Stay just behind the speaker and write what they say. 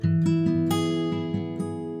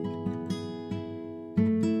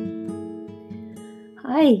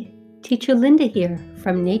Hi, Teacher Linda here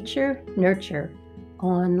from Nature Nurture,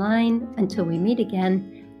 online until we meet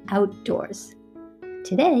again, outdoors.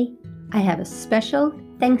 Today, I have a special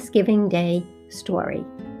Thanksgiving Day story.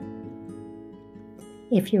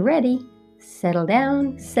 If you're ready, settle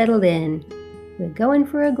down, settle in. We're going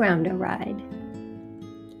for a groundo ride.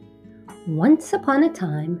 Once upon a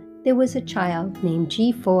time, there was a child named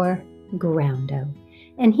G4 Groundo,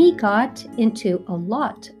 and he got into a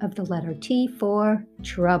lot of the letter T for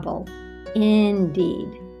trouble.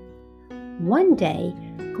 Indeed. One day,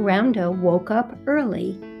 Groundo woke up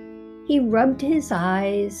early. He rubbed his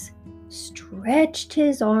eyes, stretched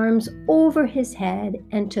his arms over his head,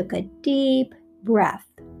 and took a deep breath.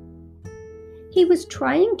 He was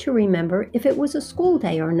trying to remember if it was a school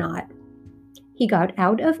day or not. He got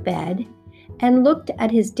out of bed and looked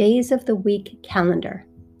at his days of the week calendar.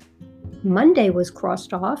 Monday was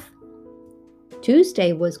crossed off.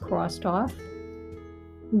 Tuesday was crossed off.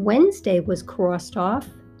 Wednesday was crossed off.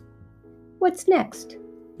 What's next?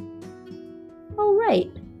 Oh,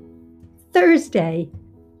 right. Thursday.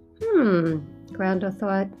 Groundo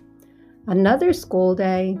thought. Another school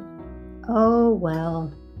day. Oh,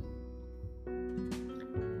 well.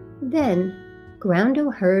 Then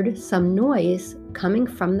Groundo heard some noise coming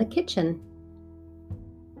from the kitchen.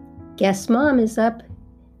 Guess Mom is up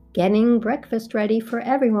getting breakfast ready for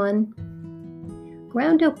everyone.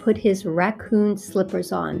 Groundo put his raccoon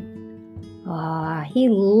slippers on. He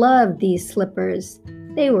loved these slippers.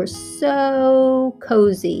 They were so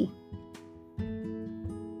cozy.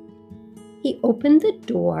 He opened the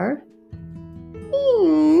door,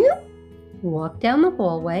 walked down the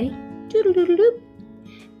hallway, doodle-doodle-doop,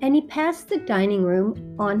 and he passed the dining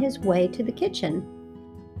room on his way to the kitchen.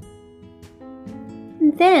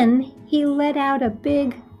 Then he let out a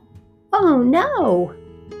big, "Oh no!"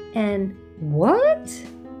 And what?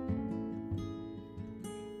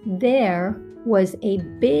 There was a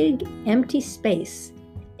big empty space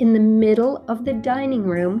in the middle of the dining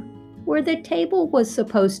room where the table was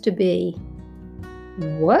supposed to be.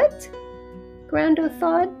 What? Groundo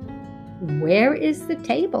thought. Where is the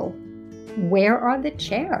table? Where are the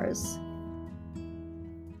chairs?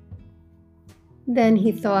 Then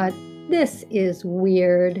he thought, this is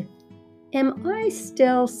weird. Am I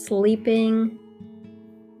still sleeping?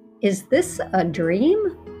 Is this a dream?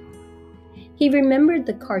 He remembered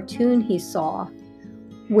the cartoon he saw,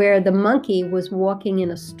 where the monkey was walking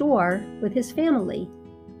in a store with his family.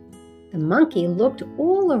 The monkey looked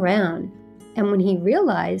all around, and when he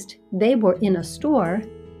realized they were in a store,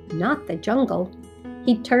 not the jungle,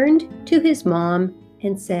 he turned to his mom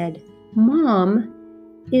and said, "Mom,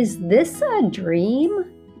 is this a dream?"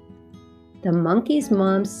 The monkey's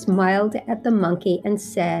mom smiled at the monkey and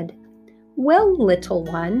said, "Well, little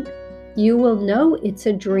one, you will know it's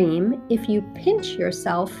a dream if you pinch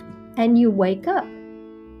yourself and you wake up.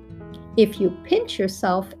 If you pinch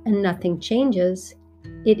yourself and nothing changes,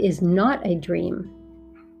 it is not a dream."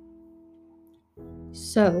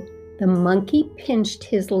 So the monkey pinched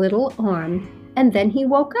his little arm and then he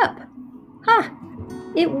woke up.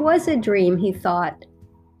 It was a dream, he thought,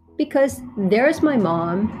 because there's my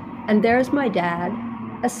mom and there's my dad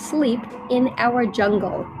asleep in our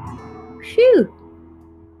jungle. Phew!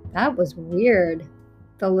 That was weird,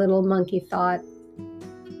 the little monkey thought.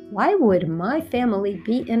 Why would my family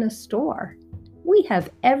be in a store? We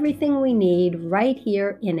have everything we need right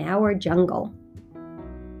here in our jungle.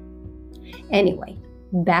 Anyway,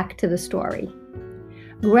 back to the story.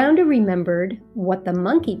 Groundo remembered what the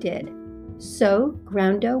monkey did, so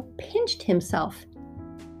Groundo pinched himself.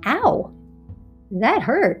 Ow! That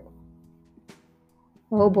hurt.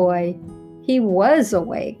 Oh boy, he was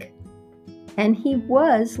awake. And he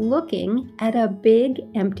was looking at a big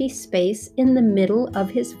empty space in the middle of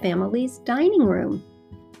his family's dining room.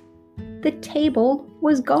 The table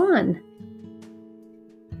was gone.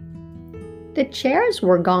 The chairs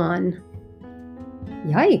were gone.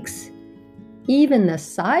 Yikes! Even the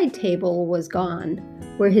side table was gone,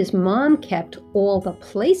 where his mom kept all the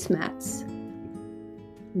placemats.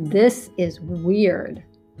 This is weird.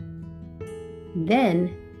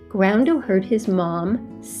 Then Groundo heard his mom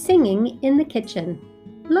singing in the kitchen.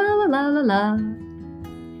 La la la la la.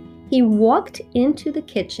 He walked into the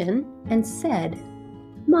kitchen and said,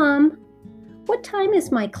 "Mom, what time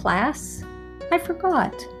is my class? I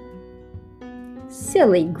forgot."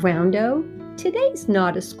 "Silly Groundo, today's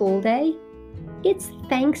not a school day. It's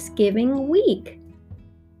Thanksgiving week.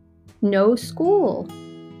 No school."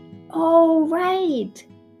 "Oh, right.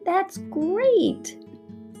 That's great."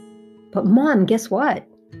 "But Mom, guess what?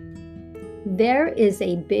 There is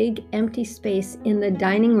a big empty space in the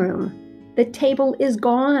dining room. The table is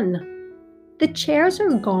gone." The chairs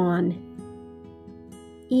are gone.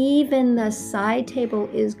 Even the side table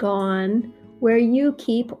is gone where you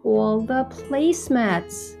keep all the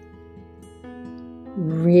placemats.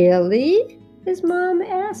 Really? His mom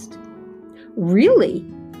asked. Really?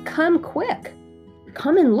 Come quick.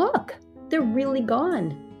 Come and look. They're really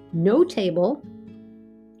gone. No table,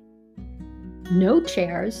 no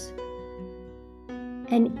chairs,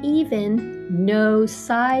 and even no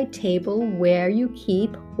side table where you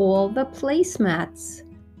keep all the placemats.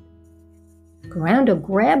 Groundo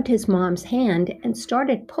grabbed his mom's hand and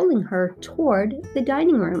started pulling her toward the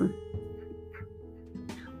dining room.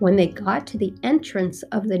 When they got to the entrance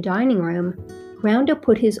of the dining room, Groundo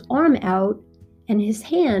put his arm out and his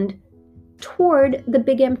hand toward the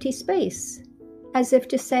big empty space, as if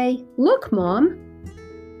to say, "Look, Mom."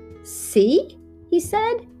 "See?" he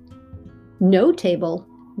said. No table,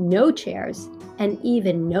 no chairs, and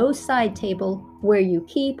even no side table where you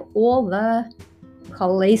keep all the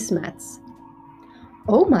placemats.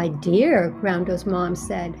 "Oh, my dear," Groundo's mom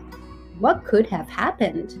said. "What could have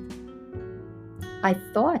happened?" "I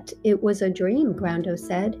thought it was a dream," Groundo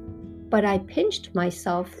said, "but I pinched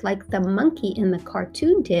myself like the monkey in the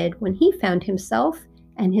cartoon did when he found himself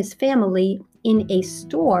and his family in a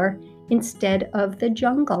store instead of the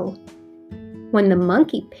jungle. When the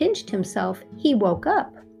monkey pinched himself, he woke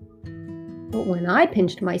up. But when I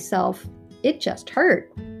pinched myself, it just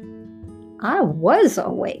hurt. I was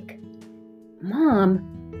awake." "Mom,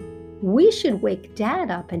 we should wake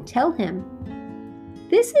Dad up and tell him.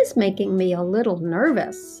 This is making me a little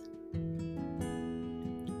nervous."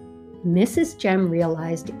 Mrs. Jem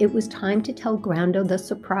realized it was time to tell Groundo the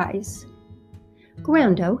surprise.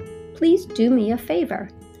 "Groundo, please do me a favor.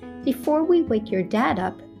 Before we wake your dad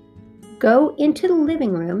up, go into the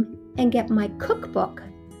living room and get my cookbook.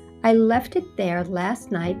 I left it there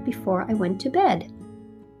last night before I went to bed."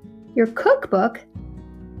 "Your cookbook?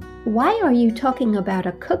 Why are you talking about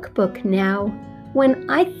a cookbook now when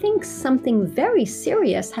I think something very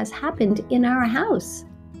serious has happened in our house?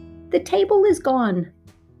 The table is gone.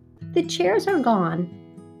 The chairs are gone.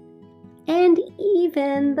 And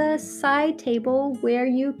even the side table where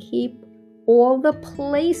you keep all the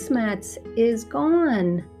placemats is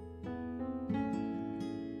gone."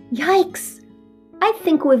 "Yikes! I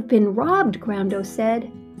think we've been robbed," Groundo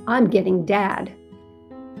said. "I'm getting Dad."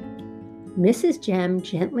 Mrs. Jem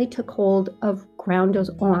gently took hold of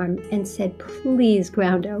Groundo's arm and said, "Please,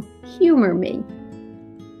 Groundo, humor me."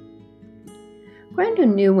 Groundo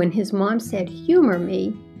knew when his mom said humor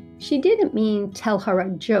me, she didn't mean tell her a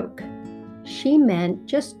joke. She meant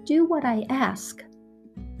just do what I ask.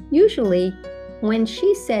 Usually, when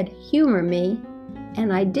she said humor me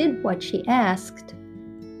and I did what she asked,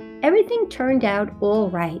 everything turned out all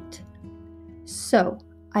right. So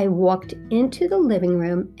I walked into the living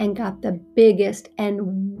room and got the biggest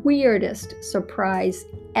and weirdest surprise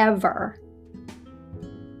ever.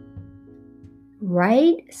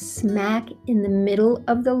 Right smack in the middle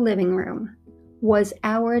of the living room was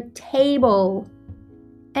our table,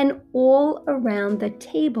 and all around the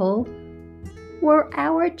table were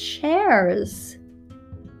our chairs.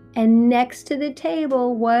 And next to the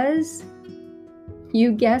table was,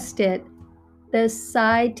 you guessed it, the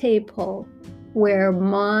side table where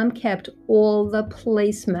Mom kept all the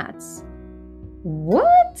placemats.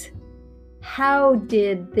 "What? How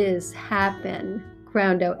did this happen?"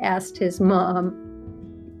 Groundo asked his mom.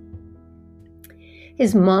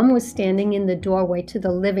 His mom was standing in the doorway to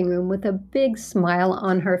the living room with a big smile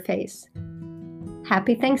on her face.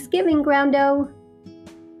 "Happy Thanksgiving, Groundo."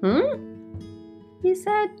 He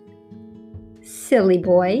said. "Silly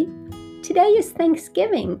boy. Today is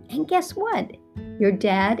Thanksgiving, and guess what? Your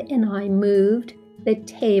dad and I moved the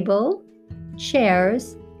table,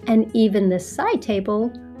 chairs, and even the side table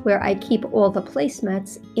where I keep all the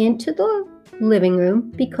placemats into the living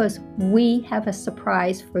room because we have a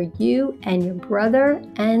surprise for you and your brother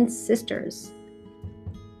and sisters."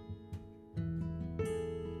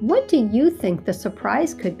 What do you think the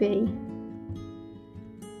surprise could be?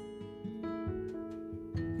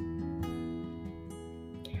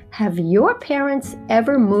 Have your parents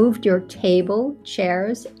ever moved your table,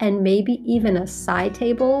 chairs, and maybe even a side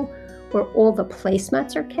table where all the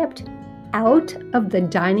placemats are kept out of the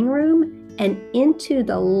dining room and into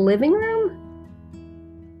the living room?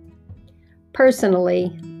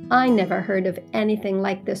 Personally, I never heard of anything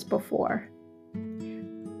like this before.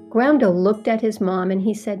 Groundo looked at his mom and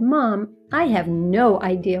he said, "Mom, I have no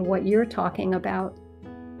idea what you're talking about.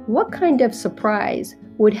 What kind of surprise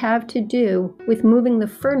would have to do with moving the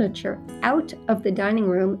furniture out of the dining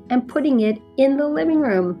room and putting it in the living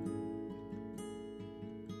room?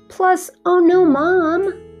 Plus, oh no,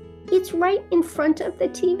 Mom, It's right in front of the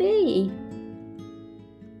TV.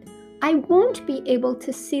 I won't be able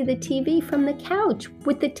to see the TV from the couch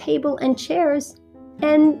with the table and chairs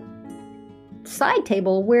and side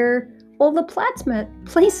table where all the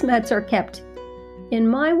placemats are kept in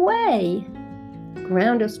my way.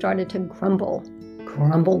 Groundo started to grumble.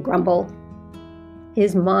 Grumble, grumble.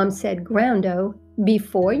 His mom said, Groundo,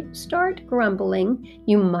 before you start grumbling,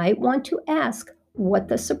 you might want to ask what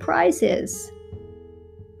the surprise is.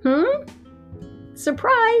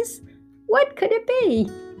 Surprise? What could it be?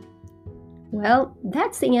 Well,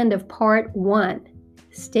 that's the end of part 1.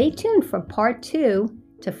 Stay tuned for part 2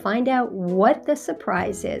 to find out what the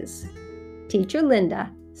surprise is. Teacher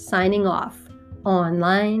Linda signing off.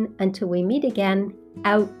 Online until we meet again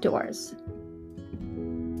outdoors.